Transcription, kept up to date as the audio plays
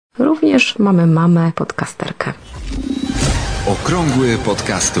Również mamy mamę podcasterkę. Okrągły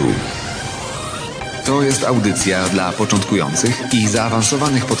podcastu. To jest audycja dla początkujących i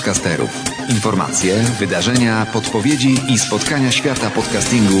zaawansowanych podcasterów. Informacje, wydarzenia, podpowiedzi i spotkania świata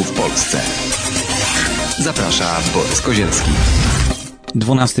podcastingu w Polsce. Zaprasza Borys Kozielski.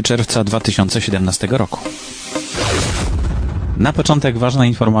 12 czerwca 2017 roku. Na początek ważna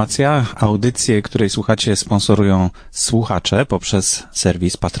informacja. Audycję, której słuchacie, sponsorują słuchacze poprzez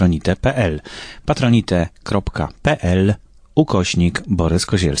serwis patronite.pl. patronite.pl/Borys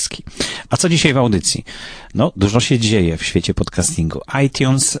Kozielski. A co dzisiaj w audycji? No, dużo się dzieje w świecie podcastingu.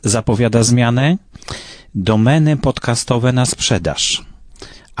 iTunes zapowiada zmiany. Domeny podcastowe na sprzedaż.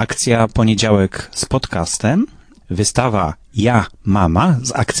 Akcja Poniedziałek z podcastem. Wystawa Ja, Mama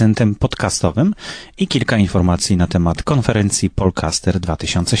z akcentem podcastowym i kilka informacji na temat konferencji Polcaster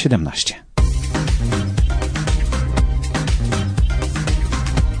 2017.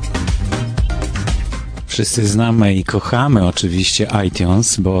 Wszyscy znamy i kochamy oczywiście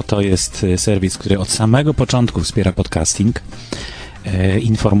iTunes, bo to jest serwis, który od samego początku wspiera podcasting,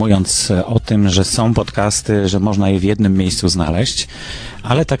 informując o tym, że są podcasty, że można je w jednym miejscu znaleźć,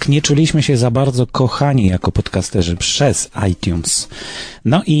 ale tak nie czuliśmy się za bardzo kochani jako podcasterzy przez iTunes.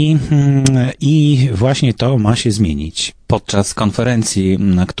 No i właśnie to ma się zmienić. Podczas konferencji,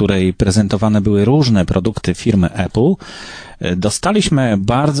 na której prezentowane były różne produkty firmy Apple, dostaliśmy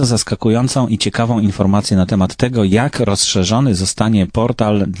bardzo zaskakującą i ciekawą informację na temat tego, jak rozszerzony zostanie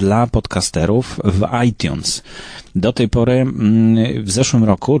portal dla podcasterów w iTunes. Do tej pory w zeszłym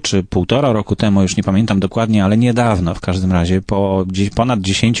roku, czy półtora roku temu, już nie pamiętam dokładnie, ale niedawno w każdym razie, po ponad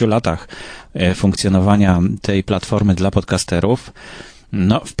 10 latach funkcjonowania tej platformy dla podcasterów,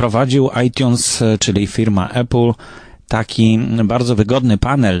 wprowadził iTunes, czyli firma Apple, taki bardzo wygodny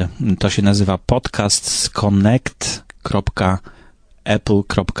panel. To się nazywa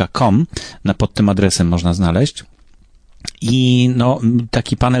podcastconnect.apple.com. Pod tym adresem można znaleźć. I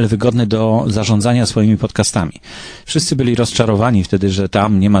taki panel wygodny do zarządzania swoimi podcastami. Wszyscy byli rozczarowani wtedy, że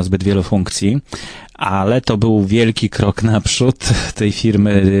tam nie ma zbyt wielu funkcji, ale to był wielki krok naprzód tej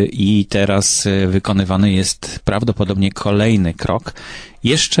firmy i teraz wykonywany jest prawdopodobnie kolejny krok.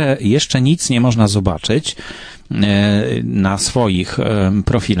 Jeszcze nic nie można zobaczyć na swoich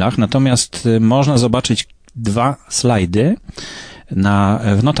profilach, natomiast można zobaczyć 2 slajdy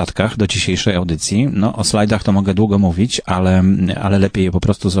w notatkach do dzisiejszej audycji. O slajdach to mogę długo mówić, ale lepiej je po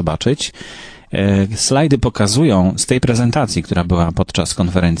prostu zobaczyć. Slajdy pokazują z tej prezentacji, która była podczas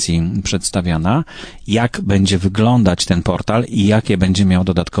konferencji przedstawiana, jak będzie wyglądać ten portal i jakie będzie miał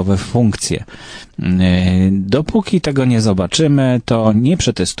dodatkowe funkcje. Dopóki tego nie zobaczymy, to nie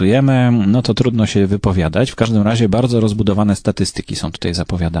przetestujemy, to trudno się wypowiadać. W każdym razie bardzo rozbudowane statystyki są tutaj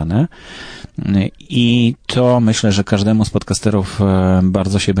zapowiadane i to myślę, że każdemu z podcasterów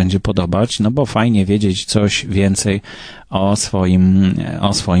bardzo się będzie podobać, bo fajnie wiedzieć coś więcej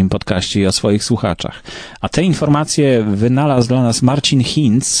o swoim podcaście i o swoich słuchaczach. A te informacje wynalazł dla nas Marcin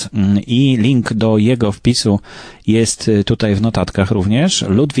Hinz i link do jego wpisu jest tutaj w notatkach również.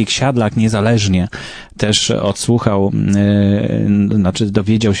 Ludwik Siadlak niezależnie też odsłuchał,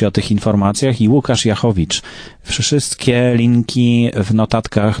 dowiedział się o tych informacjach i Łukasz Jachowicz. Wszystkie linki w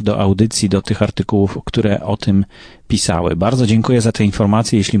notatkach do audycji, do tych artykułów, które o tym pisały. Bardzo dziękuję za te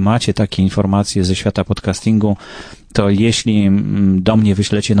informacje. Jeśli macie takie informacje ze świata podcastingu, to jeśli do mnie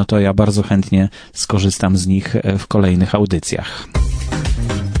wyślecie, to ja bardzo chętnie skorzystam z nich w kolejnych audycjach.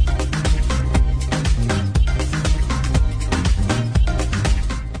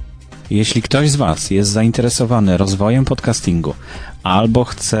 Jeśli ktoś z Was jest zainteresowany rozwojem podcastingu, albo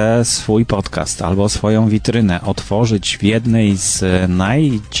chce swój podcast, albo swoją witrynę otworzyć w jednej z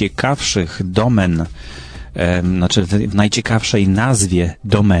najciekawszych domen, w najciekawszej nazwie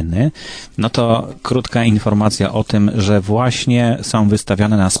domeny, to krótka informacja o tym, że właśnie są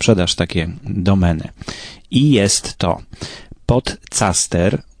wystawiane na sprzedaż takie domeny. I jest to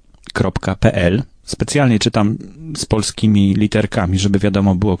podcaster.pl. Specjalnie czytam z polskimi literkami, żeby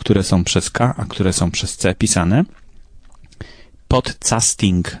wiadomo było, które są przez K, a które są przez C pisane.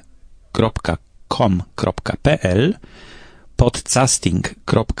 podcasting.com.pl,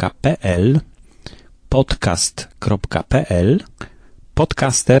 podcasting.pl, podcast.pl,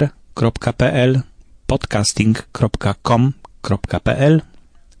 podcaster.pl, podcasting.com.pl,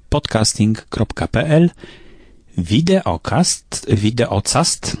 podcasting.pl,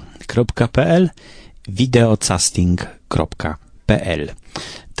 videocast.pl, videocasting.pl.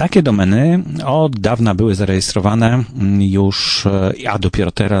 Takie domeny od dawna były zarejestrowane już, a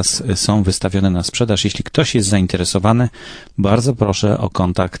dopiero teraz są wystawione na sprzedaż. Jeśli ktoś jest zainteresowany, bardzo proszę o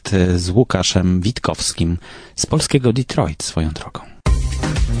kontakt z Łukaszem Witkowskim z polskiego Detroit swoją drogą.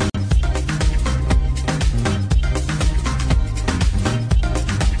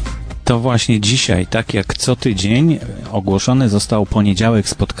 to właśnie dzisiaj, tak jak co tydzień, ogłoszony został poniedziałek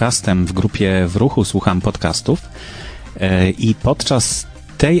z podcastem w grupie W Ruchu Słucham Podcastów i podczas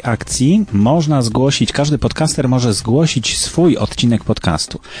tej akcji można zgłosić, każdy podcaster może zgłosić swój odcinek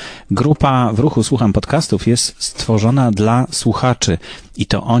podcastu. Grupa W Ruchu Słucham Podcastów jest stworzona dla słuchaczy i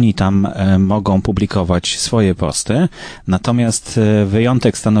to oni tam mogą publikować swoje posty. Natomiast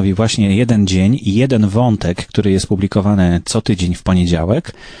wyjątek stanowi właśnie jeden dzień i jeden wątek, który jest publikowany co tydzień w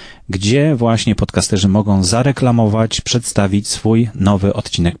poniedziałek, gdzie właśnie podcasterzy mogą zareklamować, przedstawić swój nowy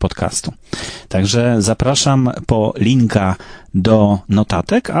odcinek podcastu. Także zapraszam po linka do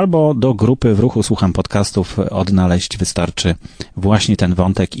notatek albo do grupy W Ruchu Słucham Podcastów. Odnaleźć wystarczy właśnie ten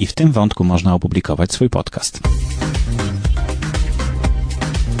wątek i w tym wątku można opublikować swój podcast.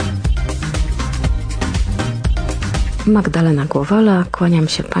 Magdalena Głowala, kłaniam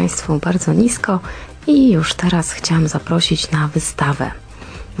się Państwu bardzo nisko i już teraz chciałam zaprosić na wystawę.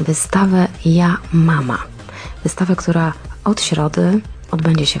 Wystawę Ja Mama. Wystawę, która od środy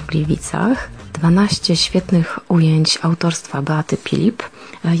odbędzie się w Gliwicach. 12 świetnych ujęć autorstwa Beaty Pilip,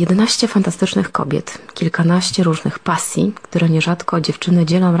 11 fantastycznych kobiet, kilkanaście różnych pasji, które nierzadko dziewczyny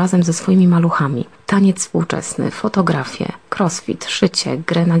dzielą razem ze swoimi maluchami. Taniec współczesny, fotografie, crossfit, szycie,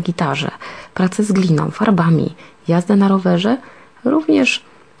 grę na gitarze, pracę z gliną, farbami, jazdę na rowerze. Również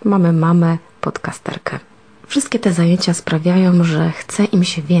mamy mamę podcasterkę. Wszystkie te zajęcia sprawiają, że chce im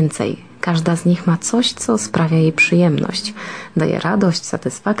się więcej. Każda z nich ma coś, co sprawia jej przyjemność, daje radość,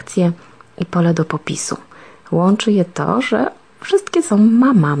 satysfakcję i pole do popisu. Łączy je to, że wszystkie są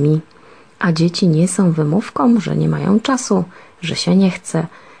mamami, a dzieci nie są wymówką, że nie mają czasu, że się nie chce,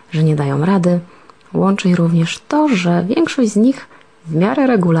 że nie dają rady. Łączy je również to, że większość z nich w miarę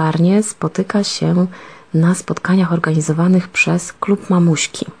regularnie spotyka się na spotkaniach organizowanych przez Klub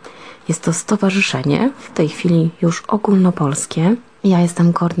Mamuśki. Jest to stowarzyszenie, w tej chwili już ogólnopolskie. Ja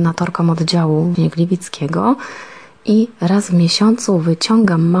jestem koordynatorką oddziału gliwickiego i raz w miesiącu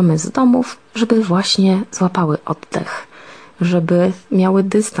wyciągam mamy z domów, żeby właśnie złapały oddech, żeby miały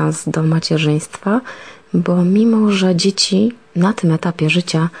dystans do macierzyństwa, bo mimo, że dzieci na tym etapie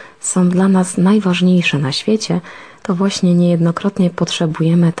życia są dla nas najważniejsze na świecie, to właśnie niejednokrotnie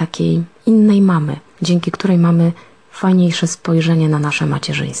potrzebujemy takiej innej mamy, dzięki której mamy fajniejsze spojrzenie na nasze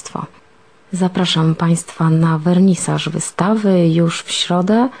macierzyństwo. Zapraszam Państwa na wernisaż wystawy już w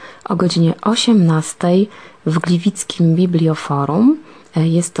środę o godzinie 18:00 w Gliwickim Biblioforum.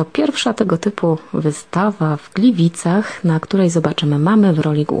 Jest to pierwsza tego typu wystawa w Gliwicach, na której zobaczymy mamy w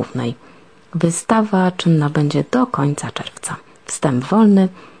roli głównej. Wystawa czynna będzie do końca czerwca. Wstęp wolny.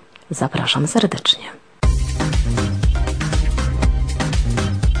 Zapraszam serdecznie.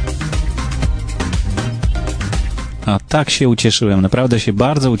 A tak się ucieszyłem, naprawdę się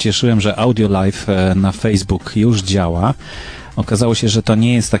bardzo ucieszyłem, że Audio Live na Facebook już działa. Okazało się, że to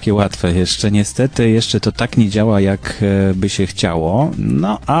nie jest takie łatwe jeszcze. Niestety jeszcze to tak nie działa, jak by się chciało.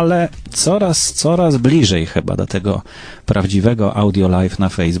 No, ale coraz bliżej chyba do tego prawdziwego Audio Live na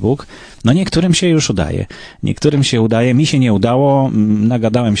Facebook. No niektórym się już udaje. Niektórym się udaje. Mi się nie udało.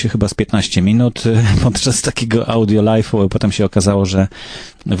 Nagadałem się chyba z 15 minut podczas takiego Audio Live. Potem się okazało, że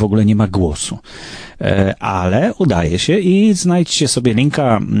w ogóle nie ma głosu. Ale udaje się i znajdźcie sobie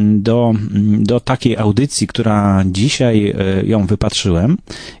linka do takiej audycji, która dzisiaj ją wypatrzyłem,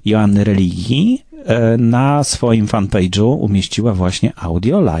 Joanny Religii, na swoim fanpage'u umieściła właśnie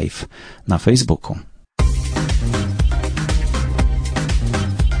Audio Live na Facebooku.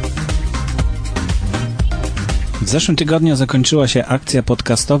 W zeszłym tygodniu zakończyła się akcja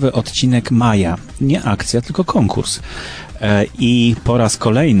podcastowy odcinek Maja. Nie akcja, tylko konkurs. I po raz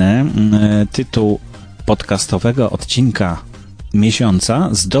kolejny tytuł podcastowego odcinka miesiąca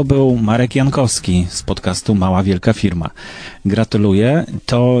zdobył Marek Jankowski z podcastu Mała Wielka Firma. Gratuluję.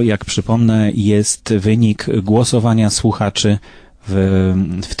 To, jak przypomnę, jest wynik głosowania słuchaczy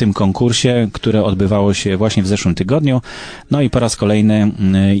w tym konkursie, które odbywało się właśnie w zeszłym tygodniu. No i po raz kolejny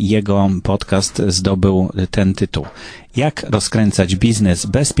jego podcast zdobył ten tytuł. Jak rozkręcać biznes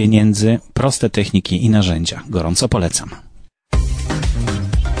bez pieniędzy, proste techniki i narzędzia. Gorąco polecam.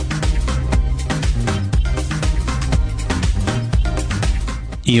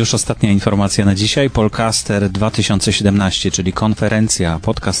 I już ostatnia informacja na dzisiaj. Polcaster 2017, czyli konferencja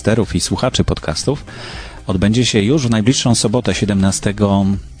podcasterów i słuchaczy podcastów, odbędzie się już w najbliższą sobotę, 17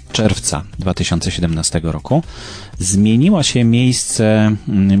 czerwca 2017 roku zmieniło się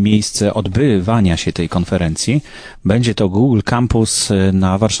miejsce odbywania się tej konferencji. Będzie to Google Campus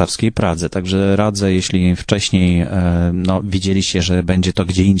na warszawskiej Pradze. Także radzę, jeśli wcześniej widzieliście, że będzie to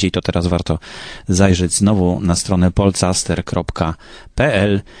gdzie indziej, to teraz warto zajrzeć znowu na stronę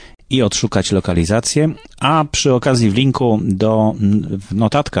polcaster.pl i odszukać lokalizację, a przy okazji w linku w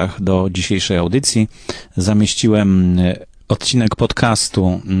notatkach do dzisiejszej audycji zamieściłem odcinek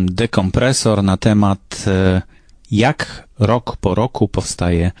podcastu Dekompresor na temat jak rok po roku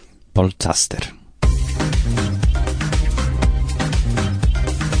powstaje Polcaster.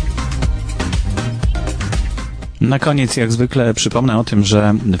 Na koniec, jak zwykle, przypomnę o tym,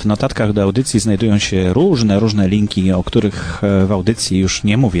 że w notatkach do audycji znajdują się różne linki, o których w audycji już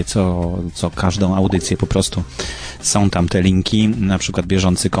nie mówię, co każdą audycję, po prostu są tam te linki, na przykład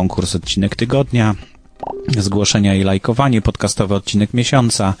bieżący konkurs odcinek tygodnia, zgłoszenia i lajkowanie, podcastowy odcinek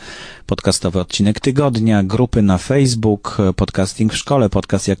miesiąca, podcastowy odcinek tygodnia, grupy na Facebook, podcasting w szkole,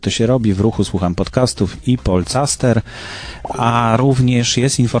 podcast jak to się robi, w ruchu słucham podcastów i Polcaster, a również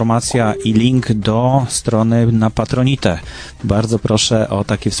jest informacja i link do strony na Patronite. Bardzo proszę o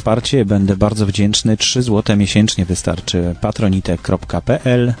takie wsparcie, będę bardzo wdzięczny, 3 zł miesięcznie wystarczy,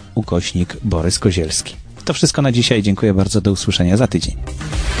 patronite.pl/Borys Kozielski. To wszystko na dzisiaj, dziękuję bardzo, do usłyszenia za tydzień.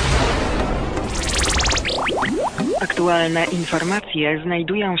 Aktualne informacje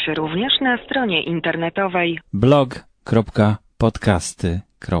znajdują się również na stronie internetowej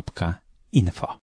blog.podcasty.info